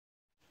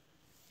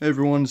Hey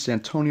everyone, it's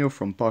Antonio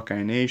from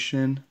Buckeye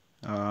Nation.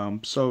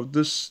 So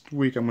this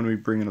week I'm going to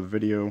be bringing a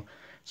video.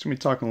 It's going to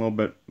be talking a little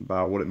bit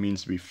about what it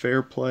means to be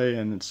fair play,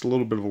 and it's a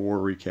little bit of a war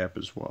recap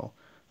as well.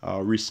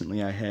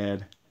 Recently I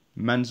had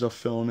Menza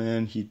filling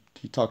in. He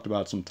talked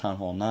about some Town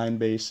Hall 9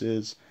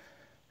 bases,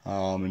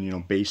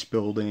 and base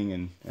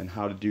building and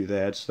how to do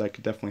that. So that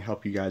could definitely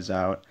help you guys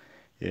out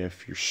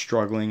if you're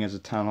struggling as a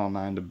Town Hall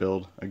 9 to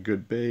build a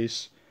good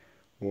base,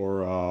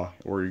 or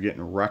you're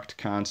getting wrecked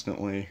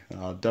constantly.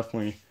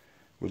 Definitely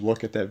would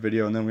look at that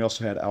video. And then we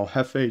also had El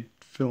Jefe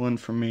fill in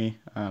for me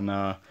on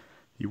the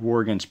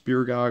war against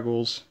beer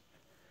goggles,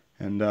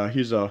 and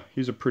he's a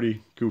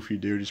pretty goofy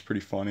dude. He's pretty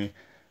funny.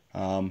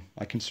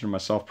 I consider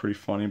myself pretty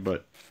funny,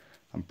 but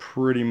I'm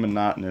pretty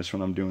monotonous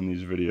when I'm doing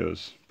these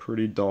videos.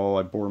 Pretty dull.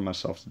 I bore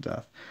myself to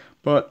death.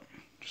 But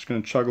just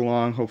gonna chug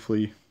along.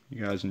 Hopefully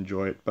you guys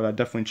enjoy it. But I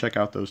definitely check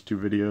out those two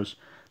videos.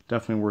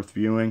 Definitely worth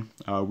viewing.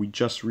 We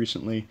just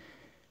recently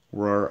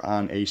were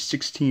on a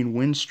 16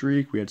 win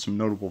streak. We had some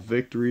notable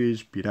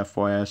victories. Beat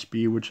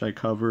FYSB, which I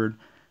covered.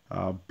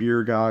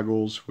 Beer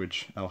Goggles,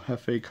 which El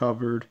Jefe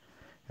covered.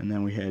 And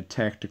then we had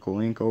Tactical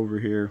Inc. over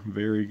here.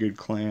 Very good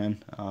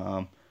clan.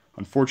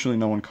 Unfortunately,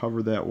 no one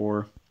covered that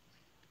war.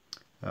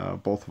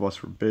 Both of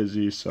us were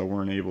busy, so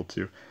weren't able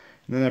to.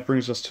 And then that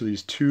brings us to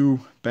these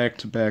two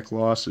back-to-back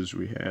losses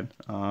we had.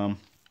 So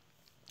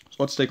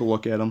let's take a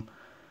look at them.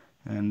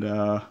 And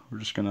we're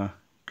just going to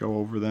go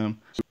over them.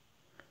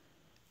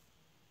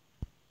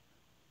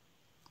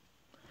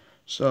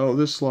 So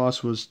this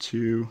loss was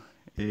to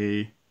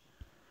a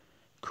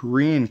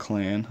Korean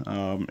clan.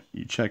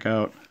 You check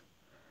out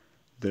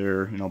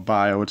their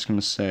bio. It's going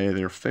to say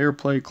they're fair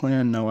play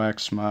clan, no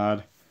X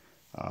mod.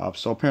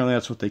 So apparently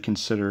that's what they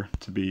consider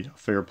to be a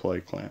fair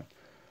play clan.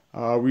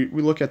 We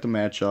look at the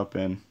matchup,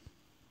 and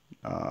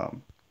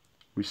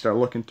we start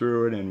looking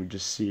through it, and we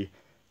just see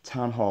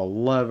Town Hall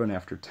 11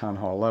 after Town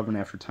Hall 11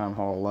 after Town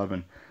Hall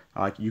 11.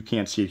 You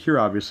can't see it here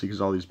obviously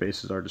because all these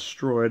bases are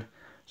destroyed.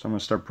 So I'm going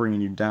to start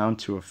bringing you down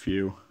to a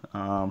few.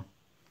 I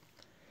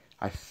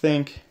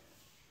think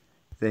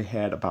they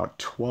had about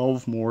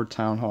 12 more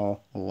Town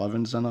Hall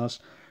 11s than us,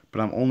 but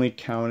I'm only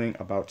counting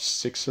about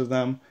 6 of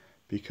them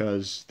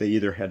because they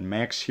either had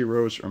max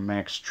heroes or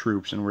max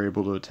troops and were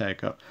able to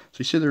attack up. So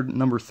you see their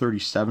number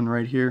 37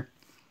 right here.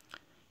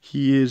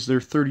 He is their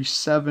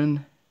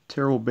 37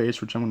 terrible base,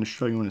 which I'm going to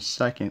show you in a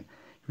second.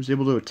 He was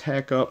able to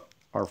attack up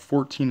our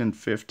 14 and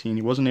 15.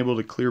 He wasn't able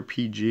to clear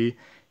PG.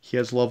 He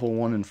has level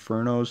 1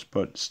 Infernos,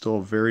 but still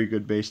a very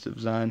good base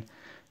design.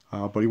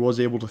 But he was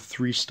able to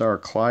 3-star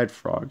Clyde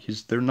Frog.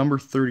 He's their number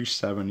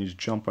 37. He's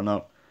jumping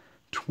up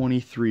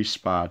 23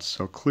 spots.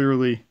 So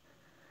clearly,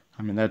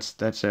 I mean, that's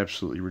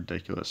absolutely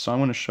ridiculous. So I'm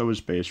going to show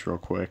his base real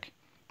quick.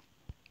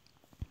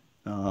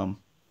 And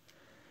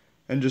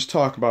just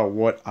talk about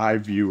what I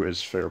view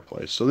as fair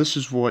play. So this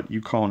is what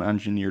you call an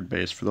engineered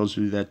base. For those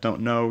of you that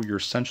don't know, you're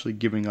essentially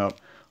giving up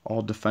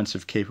all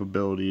defensive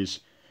capabilities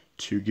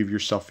to give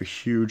yourself a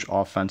huge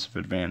offensive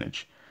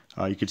advantage.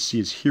 You can see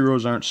his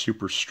heroes aren't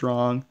super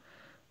strong.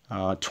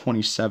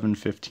 27,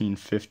 15,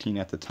 15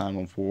 at the time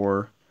of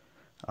war.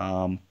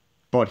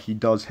 But he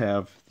does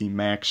have the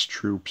max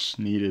troops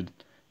needed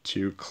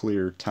to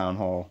clear Town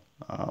Hall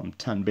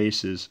 10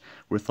 bases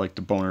with like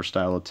the boner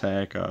style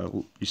attack.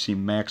 You see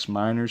max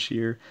miners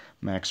here,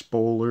 max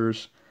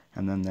bowlers,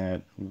 and then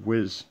that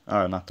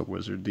not the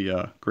wizard,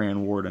 the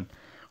Grand Warden,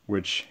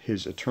 which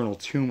his Eternal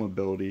Tomb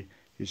ability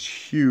is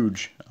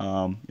huge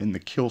in the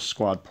kill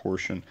squad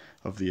portion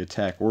of the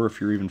attack, or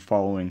if you're even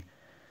following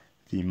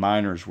the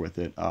miners with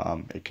it,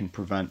 it can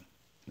prevent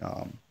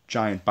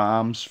giant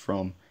bombs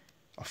from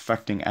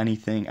affecting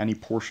anything, any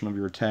portion of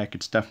your attack.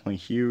 It's definitely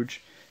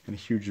huge and a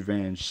huge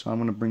advantage. So I'm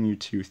going to bring you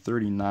to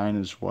 39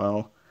 as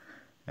well,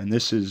 and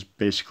this is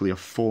basically a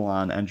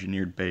full-on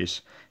engineered base.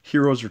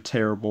 Heroes are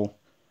terrible,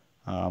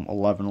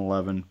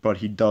 11-11, but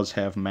he does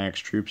have max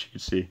troops. You can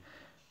see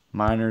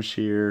miners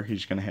here.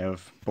 He's going to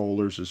have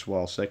bowlers as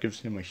well, so that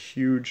gives him a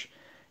huge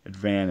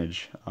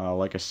advantage.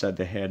 Like I said,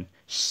 they had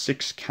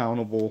 6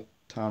 countable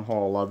Town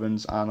Hall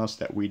 11s on us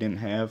that we didn't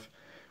have,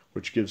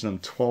 which gives them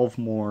 12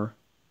 more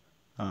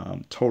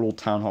total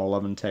Town Hall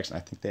 11 attacks. And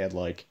I think they had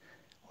like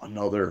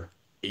another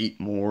 8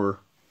 more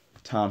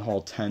Town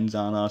Hall 10s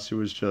on us. It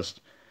was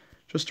just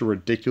a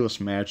ridiculous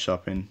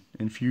matchup, and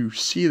if you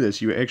see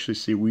this, you actually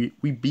see we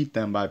beat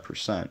them by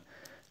percent.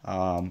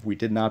 We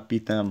did not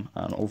beat them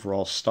on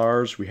overall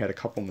stars. We had a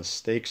couple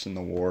mistakes in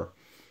the war.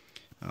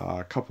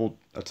 A couple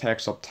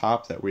attacks up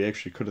top that we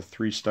actually could have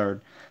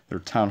 3-starred their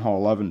Town Hall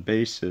 11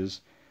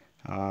 bases.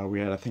 We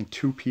had, I think,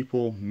 2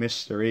 people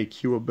miss their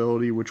AQ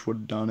ability, which would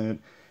have done it,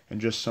 and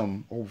just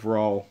some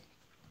overall,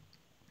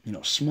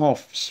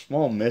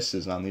 small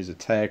misses on these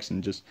attacks,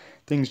 and just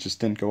things just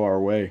didn't go our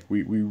way.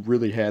 We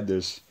really had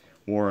this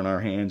war in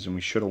our hands, and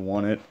we should have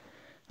won it.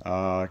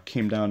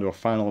 Came down to a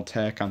final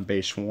attack on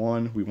base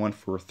 1. We went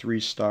for a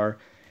 3-star.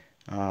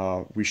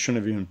 We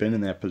shouldn't have even been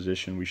in that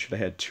position. We should have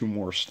had 2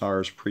 more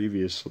stars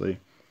previously,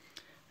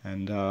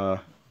 and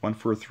went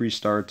for a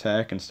 3-star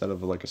attack instead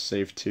of like a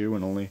safe 2,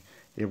 and only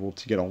able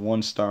to get a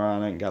 1-star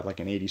on it, and got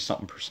like an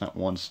 80-something%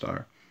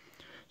 1-star.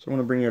 So I'm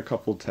going to bring you a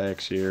couple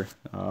attacks here.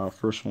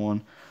 First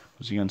one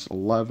was against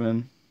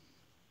 11.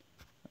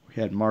 We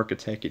had Mark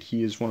attack it.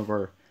 He's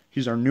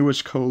our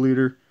newest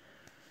co-leader.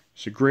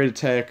 He's a great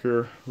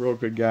attacker, real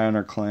good guy in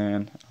our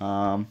clan,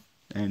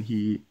 and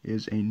he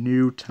is a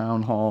new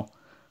Town Hall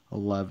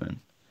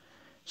 11.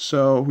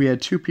 So we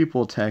had two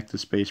people attack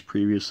this base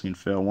previously and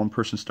fail. One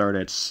person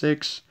started at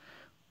 6.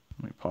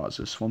 Let me pause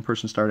this. One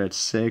person started at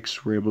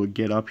 6. We're able to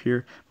get up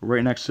here. But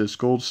right next to this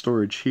gold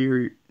storage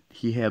here,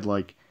 he had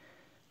like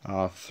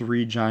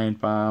 3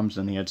 giant bombs,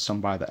 and he had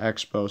some by the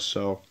expo.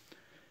 So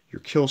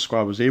your kill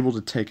squad was able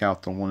to take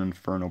out the one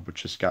Inferno, but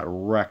just got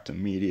wrecked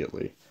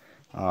immediately.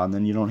 And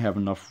then you don't have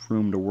enough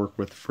room to work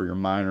with for your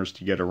miners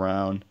to get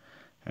around.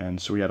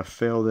 And so we had a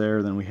fail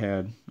there. Then we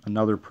had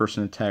another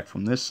person attack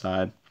from this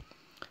side.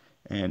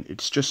 And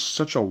it's just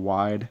such a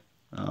wide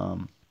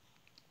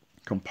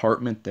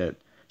compartment that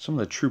some of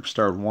the troops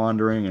started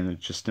wandering, and it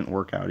just didn't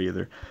work out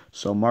either.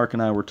 So Mark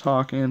and I were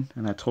talking,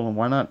 and I told him,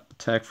 why not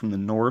attack from the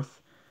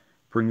north,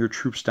 bring your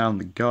troops down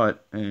the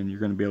gut, and you're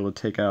going to be able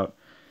to take out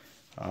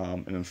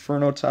an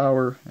Inferno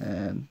tower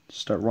and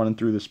start running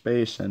through this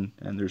base, and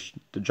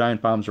the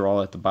giant bombs are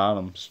all at the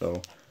bottom,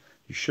 so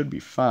you should be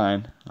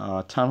fine.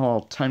 Town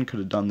Hall 10 could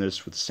have done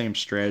this with the same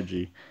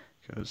strategy,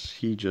 because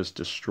he just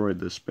destroyed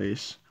this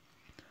base.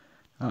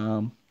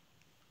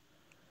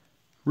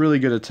 Really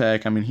good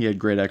attack. I mean, he had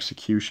great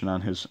execution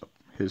on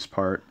his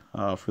part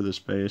for this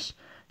base.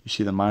 You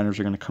see the miners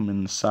are going to come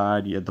in the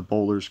side. You had the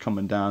bowlers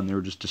coming down. They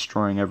were just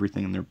destroying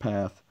everything in their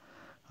path.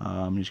 He's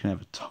going to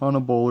have a ton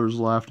of bowlers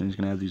left, and he's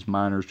going to have these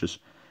miners just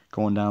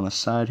going down the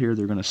side here.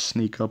 They're going to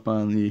sneak up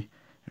on the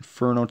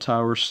Inferno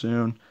tower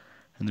soon,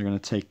 and they're going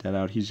to take that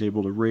out. He's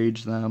able to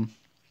rage them.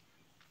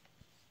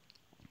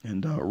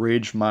 And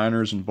rage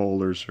miners and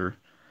bowlers are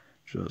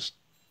just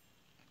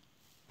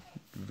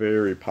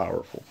very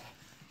powerful.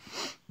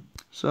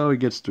 So he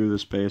gets through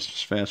this base,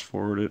 just fast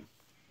forward it.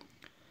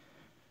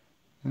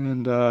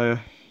 And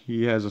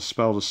he has a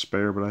spell to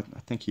spare, but I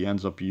think he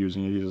ends up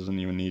using it. He doesn't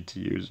even need to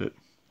use it.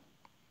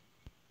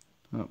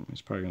 Oh,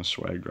 he's probably going to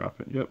swag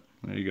drop it. Yep,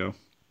 there you go.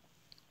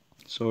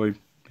 So he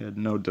had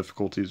no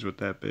difficulties with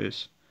that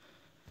base.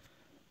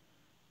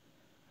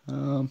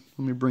 Let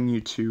me bring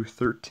you to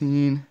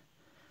 13.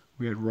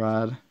 We had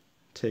Rod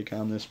take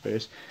on this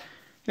base.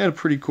 He had a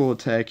pretty cool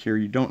attack here.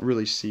 You don't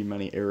really see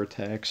many air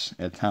attacks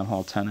at Town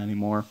Hall 10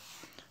 anymore.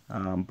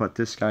 But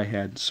this guy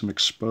had some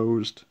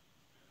exposed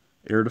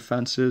air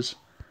defenses.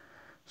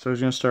 So he's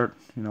going to start,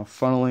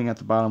 funneling at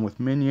the bottom with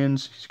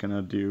minions. He's going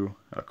to do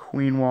a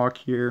queen walk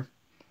here.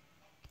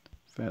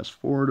 Fast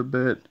forward a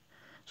bit.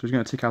 So he's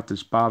going to take out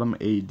this bottom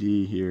AD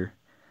here.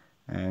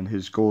 And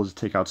his goal is to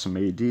take out some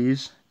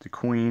ADs, the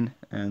queen,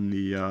 and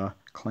the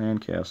clan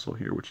castle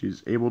here, which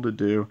he's able to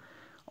do.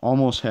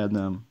 Almost had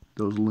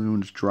those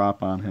loons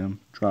drop on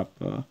him, drop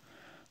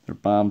their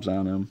bombs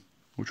on him,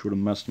 which would have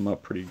messed him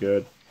up pretty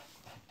good.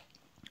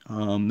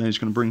 Then he's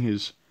going to bring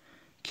his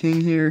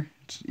king here.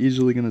 It's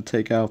easily going to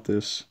take out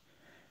this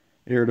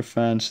air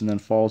defense, and then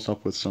follows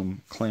up with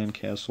some clan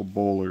castle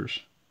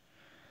bowlers.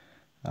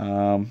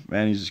 And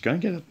he's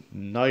going to get a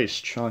nice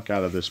chunk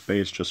out of this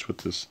base just with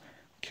this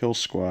kill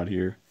squad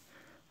here.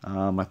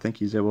 I think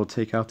he's able to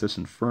take out this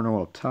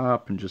Inferno up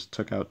top and just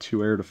took out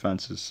 2 air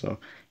defenses, so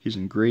he's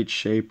in great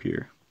shape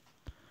here.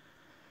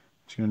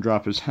 He's going to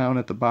drop his Hound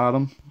at the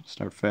bottom,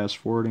 start fast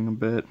forwarding a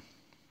bit.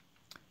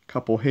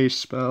 Couple haste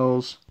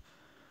spells,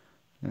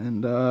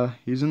 and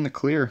he's in the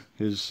clear.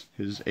 His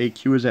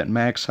AQ is at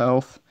max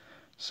health,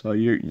 so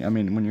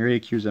when your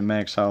AQ is at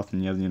max health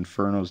and you have the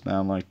Infernos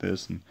down like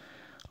this and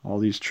all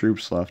these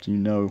troops left,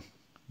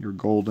 you're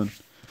golden.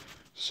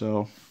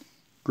 So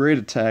great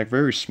attack,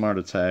 very smart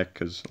attack,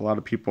 because a lot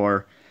of people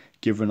are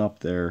giving up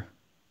their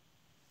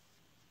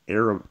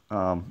air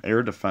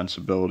defense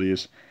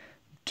abilities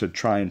to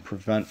try and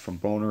prevent from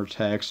boner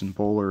attacks and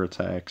bowler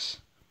attacks.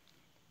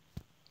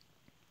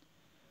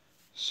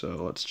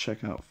 So let's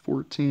check out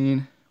 14.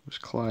 It was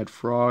Clyde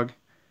Frog,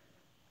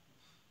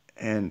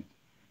 and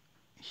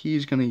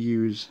he's going to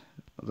use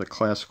the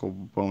classical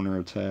boner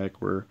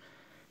attack where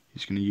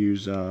he's going to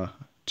use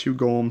 2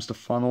 golems to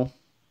funnel,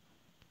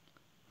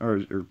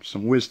 or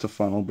some whiz to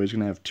funnel, but he's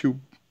going to have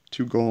two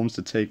golems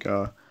to take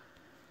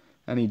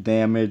any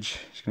damage.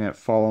 He's going to have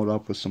followed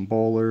up with some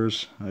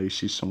bowlers. You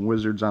see some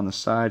wizards on the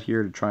side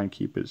here to try and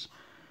keep his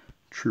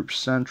troops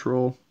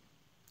central.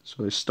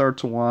 So they start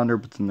to wander,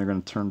 but then they're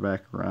going to turn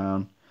back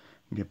around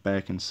and get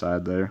back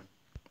inside there.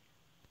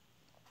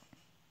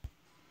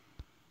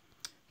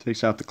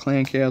 Takes out the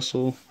clan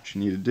castle, which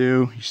you need to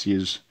do. You see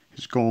his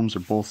golems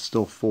are both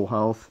still full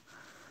health.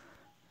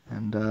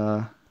 And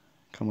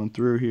coming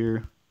through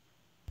here.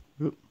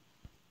 Oop.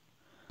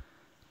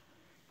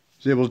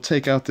 He's able to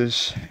take out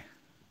this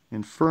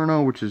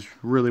Inferno, which is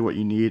really what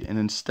you need. And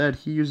instead,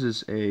 he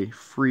uses a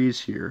freeze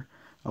here.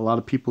 A lot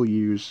of people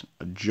use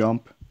a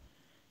jump,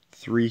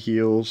 3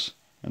 heals,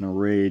 and a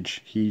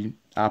rage. He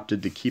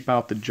opted to keep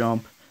out the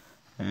jump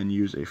and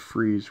use a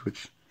freeze,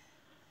 which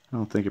I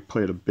don't think it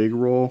played a big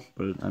role,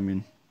 but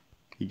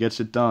he gets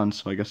it done,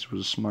 so I guess it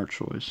was a smart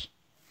choice.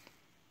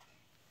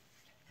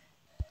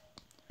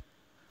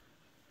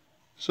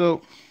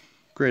 So,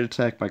 great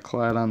attack by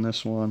Clyde on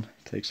this one.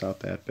 Takes out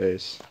that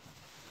base.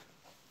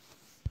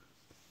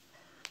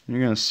 And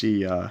you're going to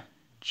see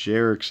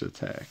Jarek's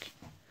attack,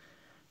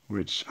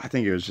 which I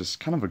think it was just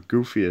kind of a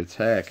goofy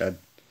attack. I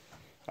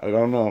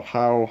don't know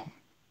how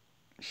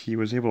he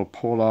was able to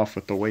pull it off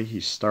with the way he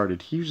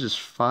started. He uses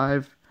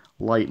 5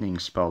 lightning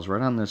spells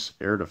right on this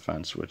air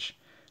defense, which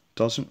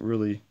doesn't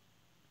really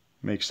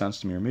make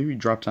sense to me. Or maybe he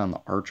dropped down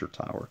the archer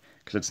tower,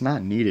 because it's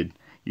not needed.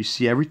 You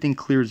see everything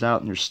clears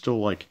out and there's still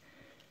like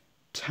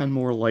 10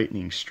 more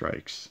lightning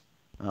strikes.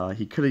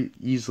 He could have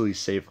easily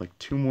saved like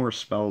 2 more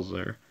spells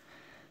there.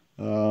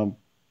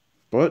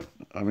 But,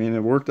 I mean,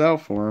 it worked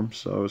out for him,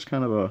 so it was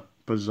kind of a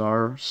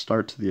bizarre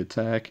start to the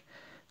attack.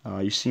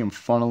 You see him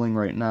funneling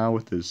right now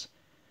with his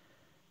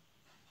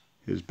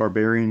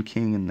Barbarian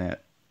King and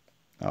that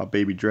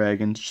baby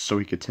dragon, so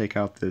he could take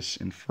out this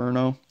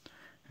Inferno,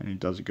 and he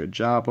does a good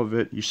job of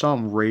it. You saw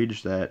him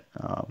rage that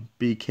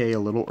BK a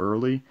little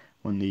early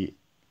when the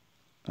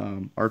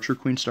Archer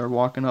Queen started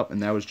walking up,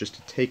 and that was just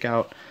to take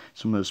out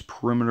some of this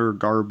perimeter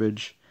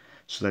garbage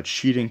so that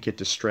she didn't get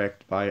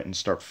distracted by it and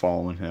start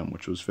following him,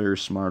 which was very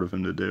smart of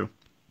him to do.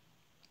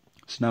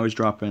 So now he's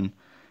dropping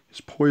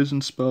his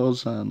poison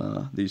spells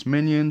on these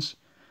minions,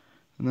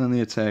 and then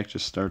the attack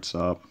just starts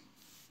up.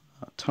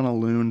 A ton of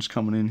loons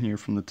coming in here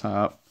from the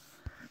top.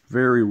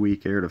 Very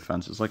weak air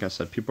defenses. Like I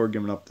said, people are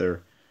giving up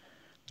their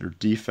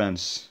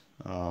defense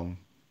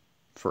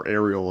for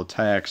aerial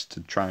attacks to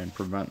try and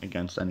prevent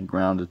against any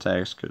ground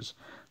attacks because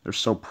they're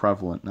so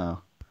prevalent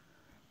now.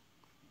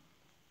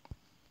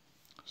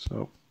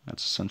 So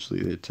that's essentially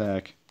the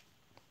attack.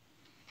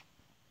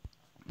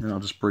 And I'll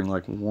just bring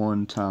like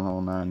one Town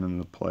Hall 9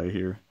 into play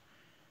here.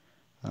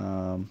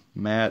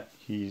 Matt,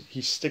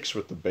 he sticks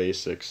with the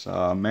basics.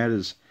 Matt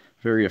is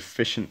a very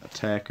efficient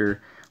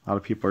attacker. A lot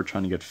of people are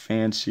trying to get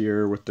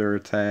fancier with their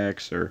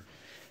attacks or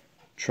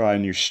try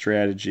new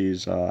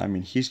strategies. I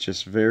mean, he's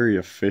just very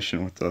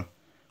efficient with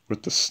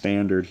the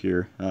standard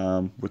here,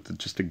 with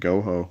just a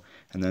Goho.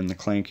 And then the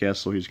Clan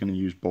Castle, he's going to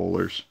use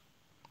bowlers.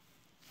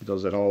 He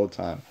does it all the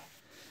time.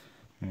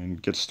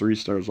 And gets 3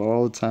 stars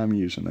all the time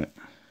using it.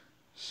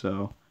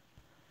 So,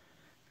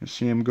 you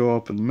see him go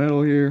up in the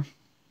middle here.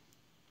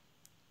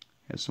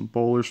 Has some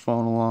bowlers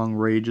following along,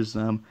 rages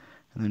them,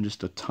 and then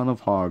just a ton of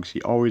hogs.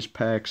 He always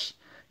packs,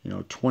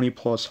 20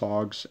 plus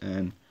hogs,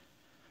 and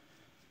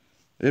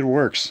it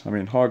works. I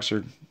mean, hogs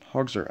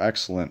are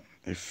excellent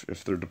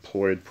if they're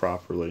deployed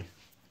properly.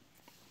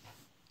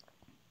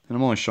 And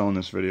I'm only showing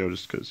this video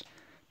just because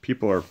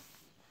people are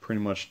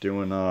pretty much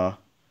doing the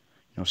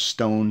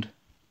stone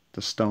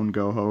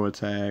Goho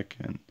attack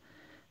and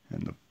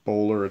the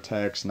bowler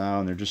attacks now,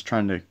 and they're just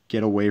trying to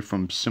get away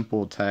from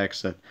simple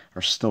attacks that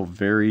are still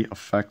very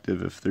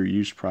effective if they're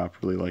used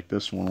properly, like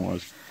this one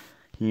was.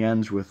 He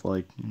ends with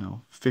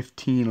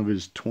 15 of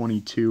his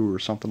 22 or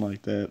something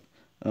like that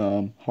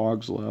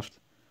hogs left.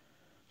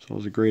 So it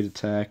was a great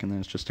attack, and then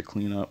it's just a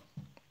cleanup.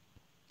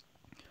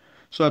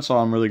 So that's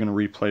all I'm really going to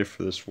replay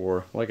for this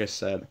war. Like I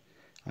said,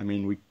 I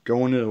mean, we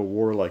go into a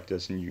war like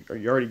this, and you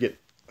already get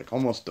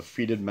almost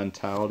defeated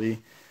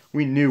mentality.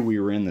 We knew we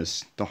were in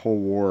this the whole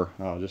war.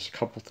 Just a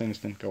couple things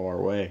didn't go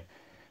our way,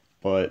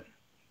 but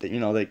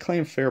they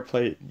claim fair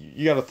play.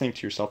 You got to think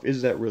to yourself,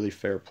 is that really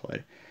fair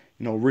play?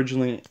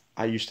 Originally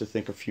I used to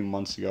think a few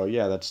months ago,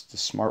 yeah, that's the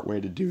smart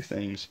way to do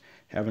things.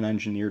 Have an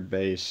engineered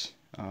base.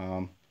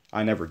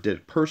 I never did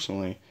it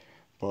personally,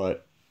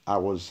 but I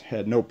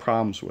had no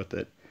problems with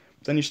it.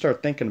 But then you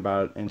start thinking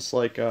about it, and it's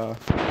like going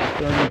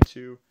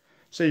into,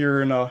 say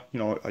you're in a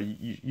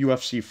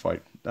UFC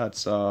fight.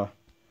 That's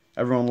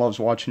everyone loves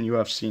watching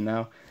UFC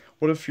now.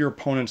 What if your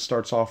opponent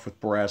starts off with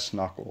brass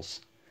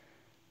knuckles?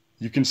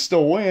 You can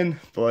still win,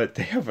 but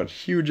they have a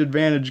huge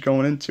advantage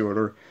going into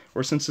it.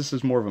 Or since this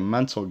is more of a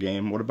mental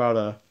game, what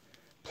about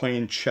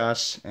playing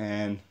chess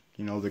and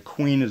the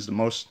queen is the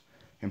most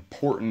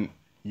important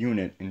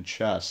unit in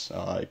chess.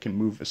 It can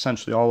move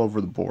essentially all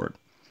over the board.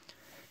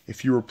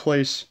 If you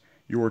replace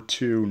your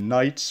 2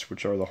 knights,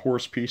 which are the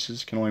horse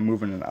pieces, can only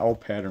move in an L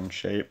pattern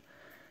shape,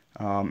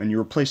 and you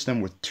replace them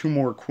with 2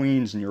 more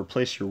queens, and you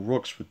replace your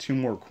rooks with 2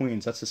 more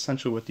queens. That's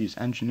essentially what these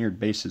engineered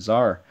bases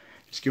are.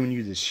 It's giving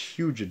you this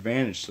huge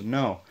advantage. So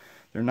no,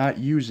 they're not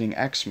using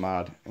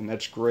Xmod, and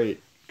that's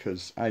great,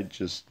 because I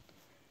just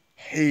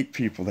hate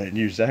people that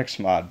use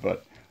Xmod,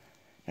 but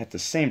at the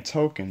same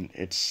token,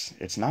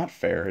 it's not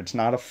fair. It's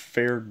not a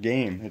fair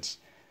game. It's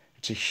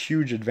a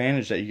huge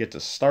advantage that you get to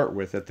start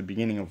with at the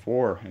beginning of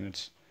war, and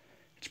it's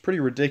pretty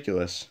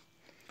ridiculous.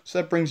 So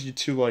that brings you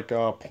to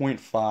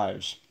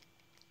 0.5s.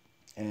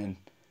 And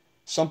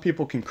some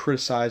people can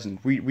criticize, and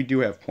we do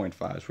have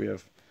 0.5s. We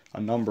have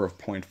a number of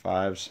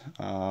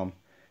 0.5s.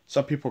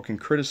 Some people can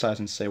criticize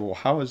and say, well,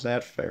 how is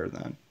that fair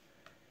then?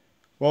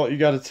 Well, you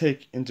got to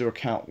take into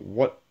account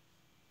what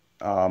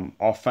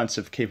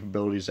offensive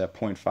capabilities that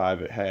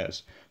 0.5 it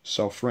has.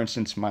 So, for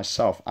instance,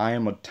 myself, I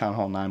am a Town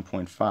Hall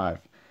 9.5.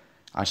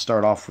 I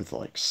start off with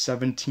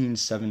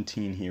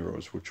 17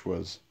 heroes, which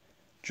was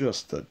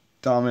just the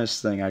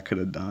dumbest thing I could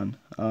have done.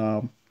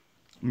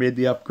 Made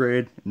the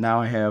upgrade.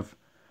 Now I have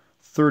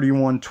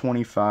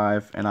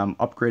 31-25, and I'm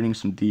upgrading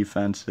some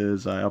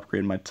defenses. I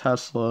upgraded my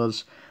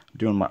Teslas. I'm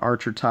doing my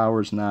Archer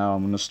Towers now.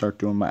 I'm going to start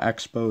doing my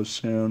Expos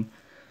soon.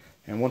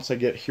 And once I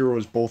get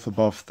heroes both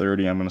above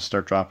 30, I'm going to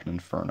start dropping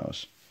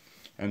Infernos.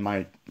 And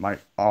my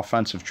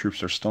offensive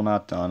troops are still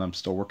not done. I'm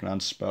still working on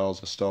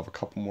spells. I still have a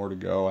couple more to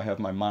go. I have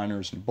my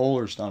miners and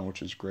bowlers done,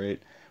 which is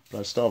great, but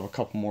I still have a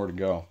couple more to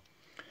go.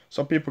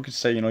 Some people could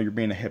say, you're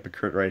being a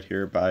hypocrite right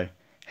here by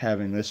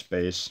having this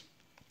base.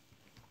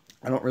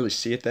 I don't really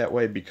see it that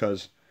way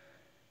because,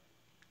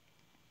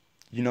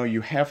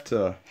 you have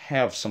to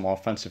have some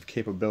offensive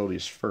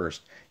capabilities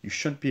first. You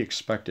shouldn't be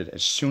expected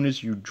as soon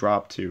as you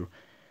drop to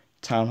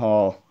Town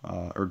Hall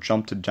or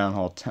jump to Town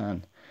Hall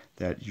 10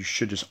 that you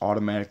should just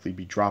automatically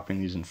be dropping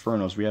these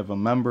Infernos. We have a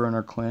member in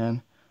our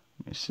clan,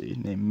 let me see,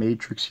 named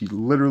Matrix. He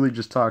literally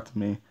just talked to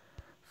me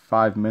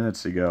 5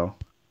 minutes ago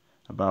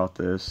about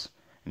this.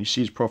 And you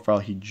see his profile,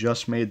 he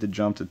just made the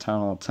jump to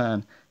Town Hall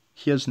 10.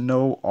 He has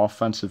no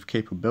offensive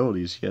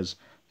capabilities. He has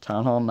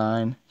Town Hall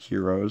 9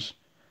 heroes,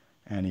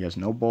 and he has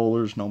no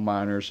bowlers, no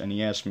miners, and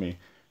he asked me,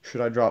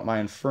 should I drop my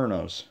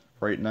Infernos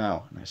right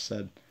now? And I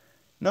said,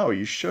 no,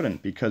 you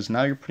shouldn't, because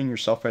now you're putting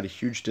yourself at a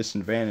huge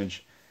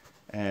disadvantage,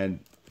 and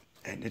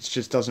it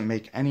just doesn't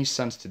make any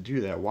sense to do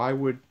that. Why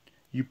would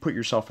you put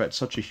yourself at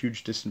such a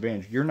huge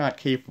disadvantage? You're not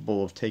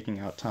capable of taking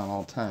out Town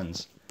Hall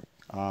 10s.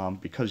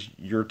 Because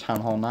you're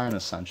Town Hall 9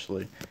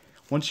 essentially.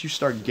 Once you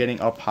start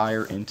getting up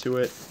higher into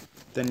it,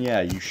 then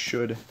yeah, you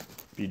should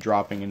be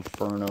dropping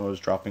Infernos,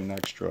 dropping an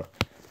extra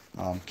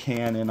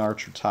cannon,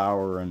 Archer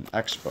Tower, and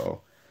Expo.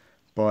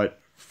 But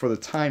for the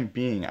time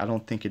being, I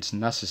don't think it's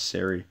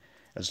necessary.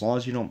 As long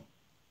as you don't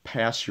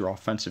pass your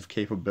offensive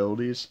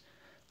capabilities,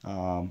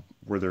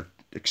 where they're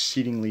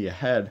exceedingly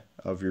ahead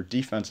of your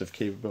defensive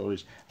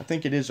capabilities, I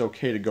think it is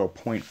okay to go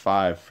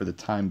 0.5 for the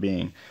time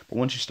being. But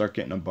once you start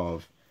getting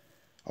above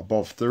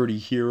 30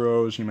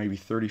 heroes, maybe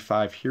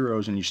 35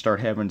 heroes, and you start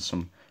having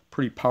some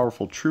pretty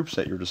powerful troops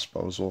at your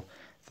disposal,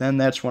 then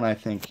that's when I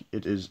think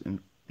it is,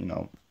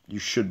 you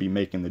should be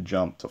making the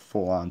jump to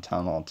full-on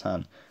Town Hall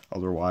 10.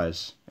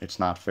 Otherwise, it's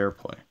not fair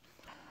play.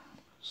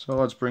 So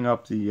let's bring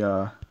up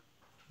the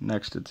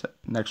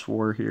next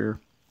war here.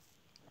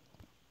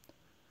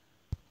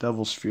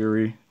 Devil's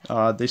Fury.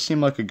 They seem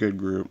like a good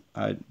group.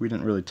 We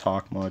didn't really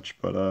talk much,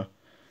 but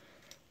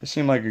they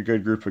seem like a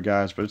good group of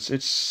guys, but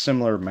it's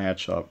similar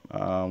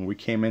matchup. We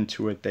came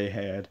into it, they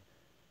had,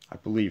 I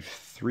believe,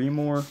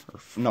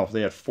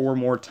 they had 4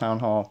 more Town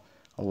Hall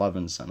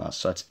 11s than us.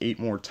 So that's 8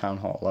 more Town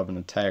Hall 11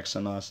 attacks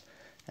than us,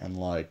 and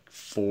like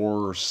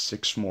 4 or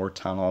 6 more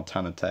Town Hall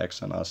 10 attacks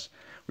than us.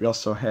 We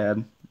also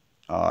had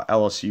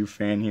LSU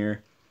fan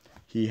here.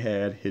 He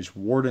had his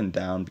Warden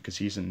down because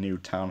he's a new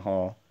Town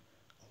Hall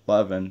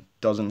 11.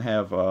 Doesn't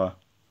have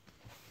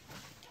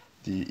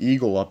the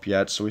Eagle up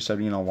yet, so we said,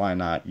 why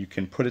not? You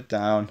can put it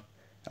down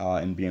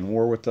and be in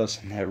war with us,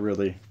 and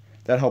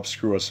that helps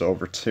screw us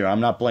over too.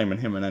 I'm not blaming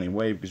him in any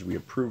way because we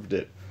approved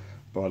it,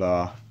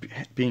 but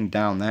being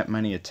down that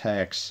many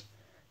attacks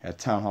at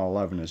Town Hall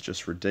 11 is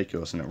just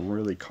ridiculous, and it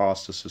really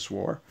cost us this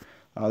war.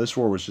 This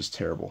war was just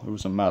terrible. It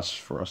was a mess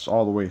for us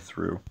all the way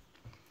through.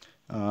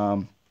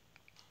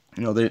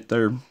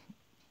 They're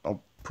a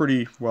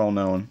pretty well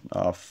known.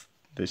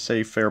 They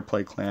say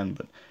Fairplay clan,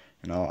 but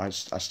I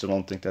still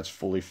don't think that's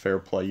fully fair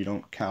play. You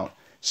don't count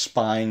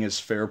spying as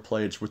fair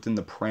play. It's within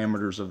the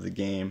parameters of the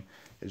game,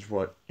 is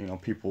what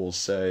people will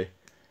say.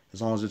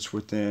 As long as it's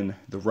within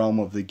the realm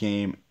of the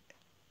game,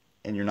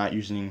 and you're not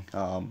using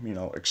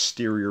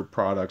exterior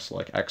products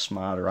like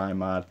Xmod or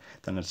iMod,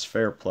 then it's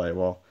fair play.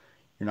 Well,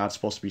 you're not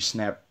supposed to be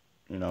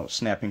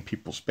snapping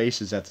people's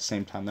bases at the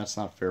same time. That's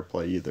not fair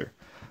play either.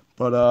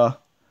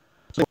 But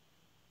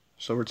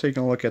so we're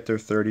taking a look at their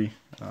 30.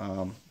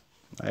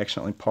 I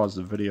accidentally paused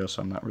the video,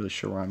 so I'm not really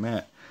sure where I'm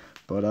at.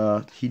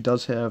 But he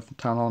does have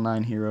Town Hall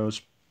 9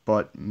 heroes,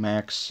 but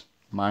max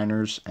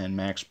miners and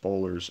max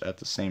bowlers at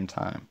the same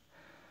time.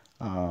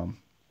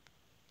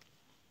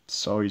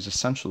 So he's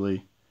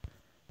essentially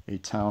a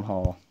Town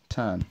Hall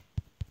 10.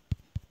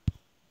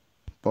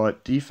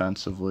 But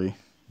defensively,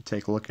 you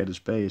take a look at his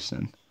base,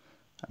 and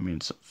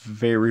it's a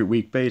very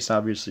weak base.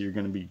 Obviously, you're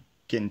going to be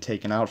getting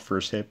taken out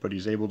first hit, but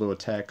he's able to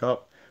attack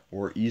up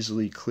or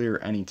easily clear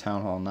any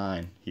Town Hall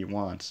 9 he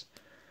wants.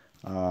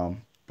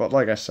 But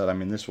like I said,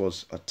 this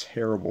was a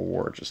terrible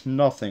war. Just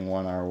nothing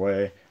went our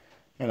way,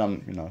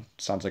 and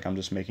sounds like I'm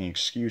just making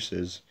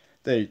excuses.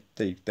 They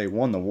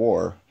won the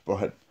war,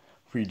 but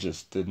we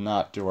just did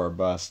not do our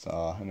best,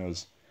 and it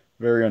was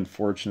very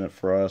unfortunate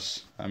for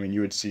us.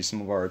 You would see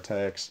some of our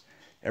attacks,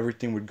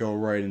 everything would go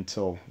right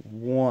until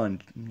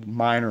one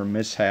minor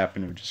mishap,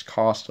 and it would just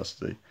cost us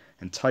the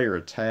entire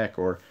attack,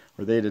 or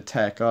they'd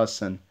attack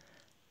us and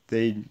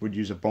they would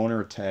use a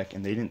boner attack,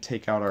 and they didn't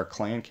take out our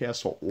clan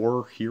castle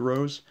or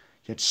heroes,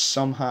 yet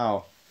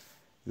somehow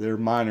their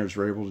miners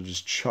were able to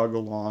just chug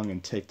along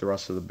and take the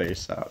rest of the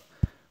base out.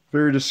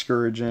 Very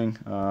discouraging.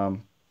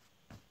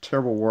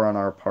 Terrible war on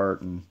our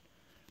part, and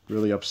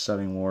really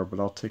upsetting war, but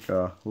I'll take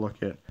a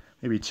look at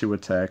maybe 2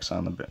 attacks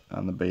on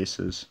the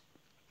bases.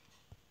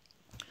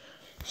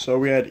 So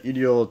we had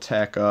Ideal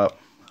attack up.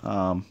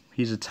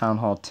 He's a Town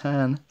Hall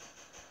 10,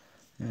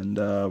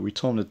 and we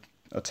told him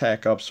to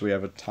attack up, so we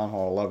have a Town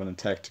Hall 11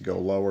 attack to go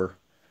lower.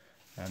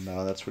 And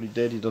that's what he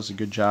did. He does a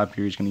good job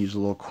here. He's going to use a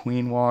little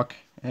queen walk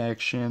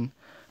action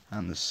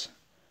on this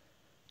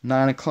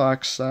 9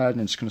 o'clock side,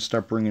 and it's going to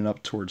start bringing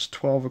up towards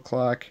 12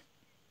 o'clock.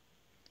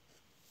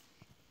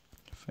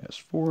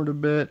 Fast forward a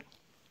bit.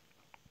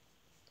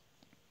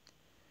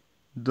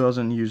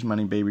 Doesn't use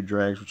many baby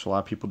drags, which a lot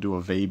of people do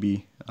a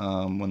baby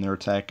when they're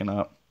attacking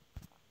up.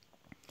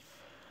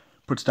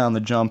 Puts down the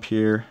jump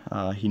here.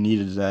 He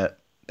needed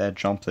that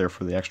jump there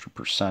for the extra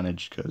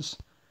percentage because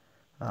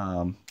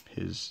some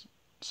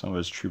of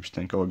his troops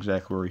didn't go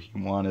exactly where he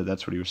wanted.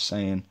 That's what he was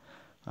saying.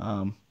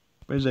 But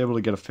he was able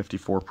to get a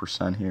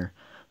 54% here.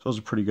 So it was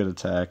a pretty good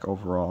attack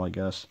overall, I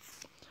guess.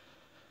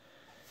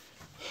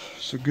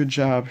 So good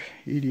job,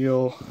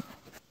 EDO.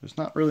 There's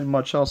not really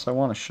much else I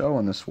want to show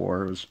in this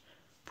war. It was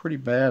pretty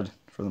bad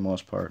for the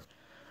most part.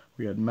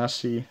 We had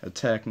Messi,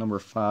 attack number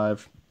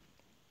 5,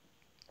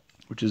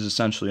 which is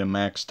essentially a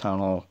max Town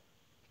Hall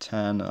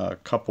 10, a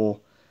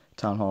couple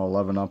Town Hall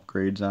 11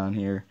 upgrades on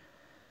here.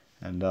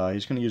 And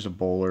he's going to use a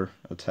bowler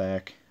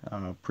attack,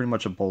 pretty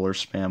much a bowler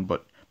spam,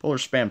 but bowler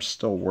spams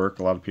still work.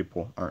 A lot of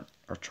people are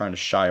trying to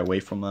shy away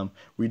from them.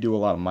 We do a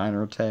lot of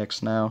minor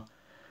attacks now,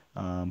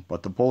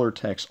 but the bowler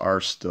attacks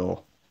are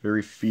still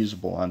very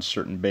feasible on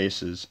certain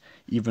bases,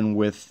 even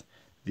with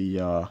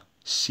the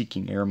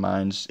seeking air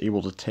mines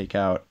able to take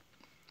out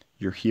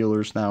your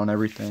healers now and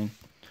everything.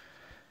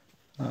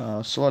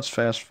 So let's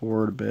fast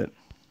forward a bit.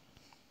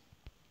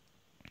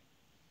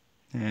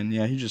 And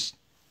yeah, he just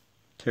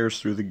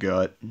tears through the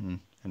gut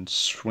and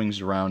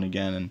swings around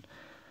again, and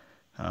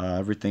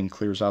everything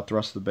clears out the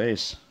rest of the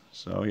base.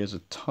 So he has a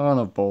ton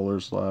of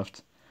bowlers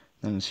left.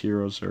 Then his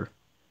heroes are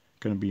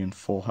going to be in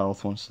full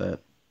health once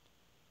that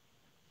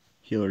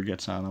healer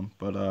gets on him.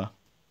 But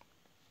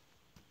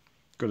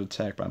good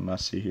attack by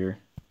Messi here.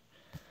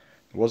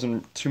 There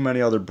wasn't too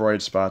many other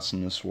bright spots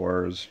in this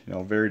war. It was,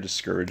 very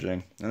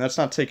discouraging. And that's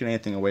not taking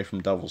anything away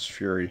from Devil's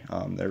Fury.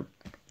 They're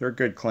a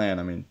good clan.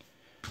 I mean,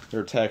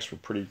 their attacks were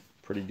pretty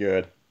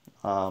good.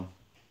 But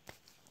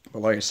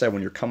like I said,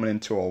 when you're coming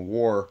into a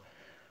war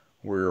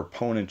where your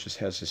opponent just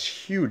has this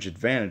huge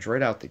advantage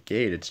right out the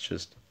gate, it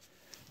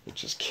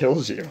just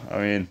kills you. I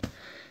mean,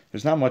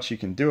 there's not much you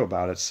can do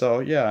about it. So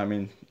yeah, I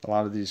mean, a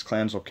lot of these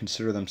clans will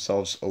consider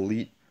themselves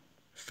elite,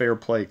 fair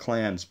play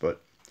clans,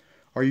 but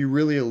are you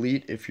really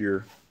elite if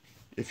you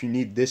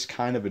need this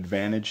kind of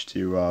advantage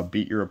to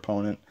beat your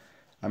opponent?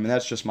 I mean,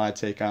 that's just my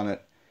take on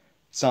it.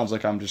 Sounds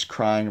like I'm just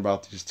crying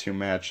about these two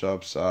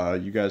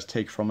matchups. You guys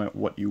take from it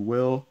what you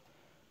will.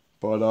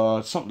 But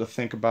it's something to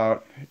think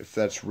about if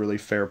that's really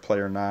fair play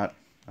or not.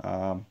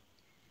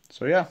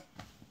 So yeah,